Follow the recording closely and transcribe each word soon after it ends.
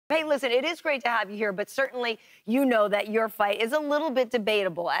Hey, listen, it is great to have you here, but certainly you know that your fight is a little bit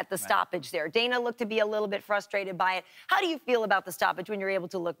debatable at the stoppage there. Dana looked to be a little bit frustrated by it. How do you feel about the stoppage when you're able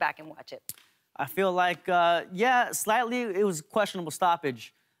to look back and watch it? I feel like, yeah, slightly it was questionable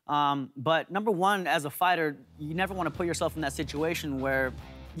stoppage. But number one, as a fighter, you never want to put yourself in that situation where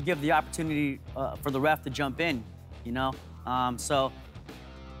you give the opportunity for the ref to jump in, you know? So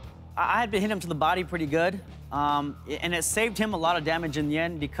I had been hitting him to the body pretty good. And it saved him a lot of damage in the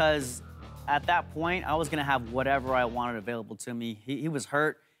end because at that point, I was going to have whatever I wanted available to me. He was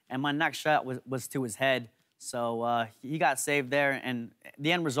hurt, and my next shot was to his head. So he got saved there, and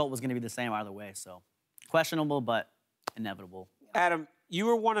the end result was going to be the same either way. So questionable, but inevitable. Adam, you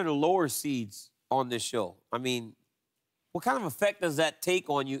were one of the lower seeds on this show. I mean, what kind of effect does that take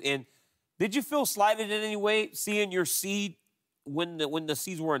on you? And did you feel slighted in any way seeing your seed when the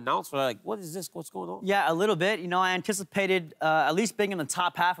seeds were announced? Like, what is this? What's going on? Yeah, a little bit. You know, I anticipated at least being in the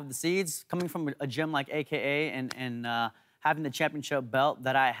top half of the seeds, coming from a gym like AKA and having the championship belt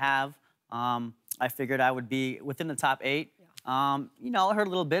that I have. I figured I would be within the top 8. Yeah. You know, I hurt a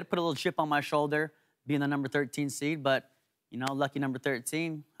little bit, put a little chip on my shoulder, being the number 13 seed, but, you know, lucky number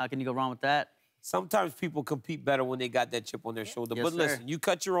 13. How can you go wrong with that? Sometimes people compete better when they got that chip on their shoulder. Yes, but listen, you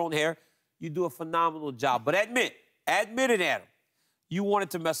cut your own hair, you do a phenomenal job. But admit it, Adam, you wanted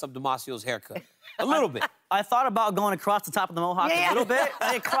to mess up Damacio's haircut. A little bit. I thought about going across the top of the mohawk a little bit.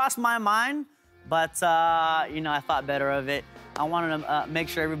 It crossed my mind, but, you know, I thought better of it. I wanted to make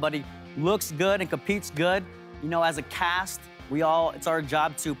sure everybody looks good and competes good. You know, as a cast, it's our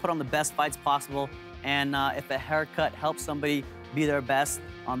job to put on the best fights possible. And if a haircut helps somebody be their best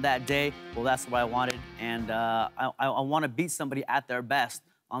on that day, well, that's what I wanted. And I want to beat somebody at their best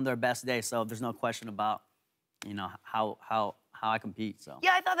on their best day. So there's no question about, you know, how I compete, so.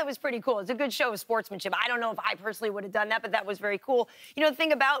 Yeah, I thought that was pretty cool. It's a good show of sportsmanship. I don't know if I personally would have done that, but that was very cool. You know, the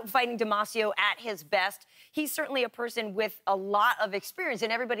thing about fighting Damacio at his best, he's certainly a person with a lot of experience,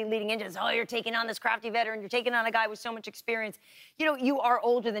 and everybody leading into this, oh, you're taking on this crafty veteran, you're taking on a guy with so much experience. You know, you are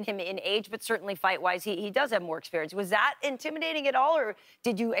older than him in age, but certainly fight-wise, he does have more experience. Was that intimidating at all, or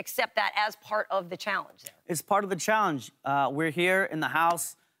did you accept that as part of the challenge there? It's part of the challenge. We're here in the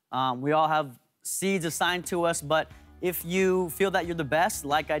house. We all have seeds assigned to us, but if you feel that you're the best,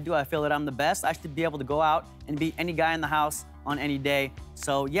 like I do, I feel that I'm the best, I should be able to go out and beat any guy in the house on any day.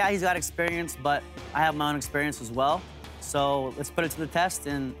 So yeah, he's got experience, but I have my own experience as well. So let's put it to the test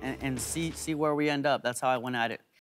and see where we end up. That's how I went at it.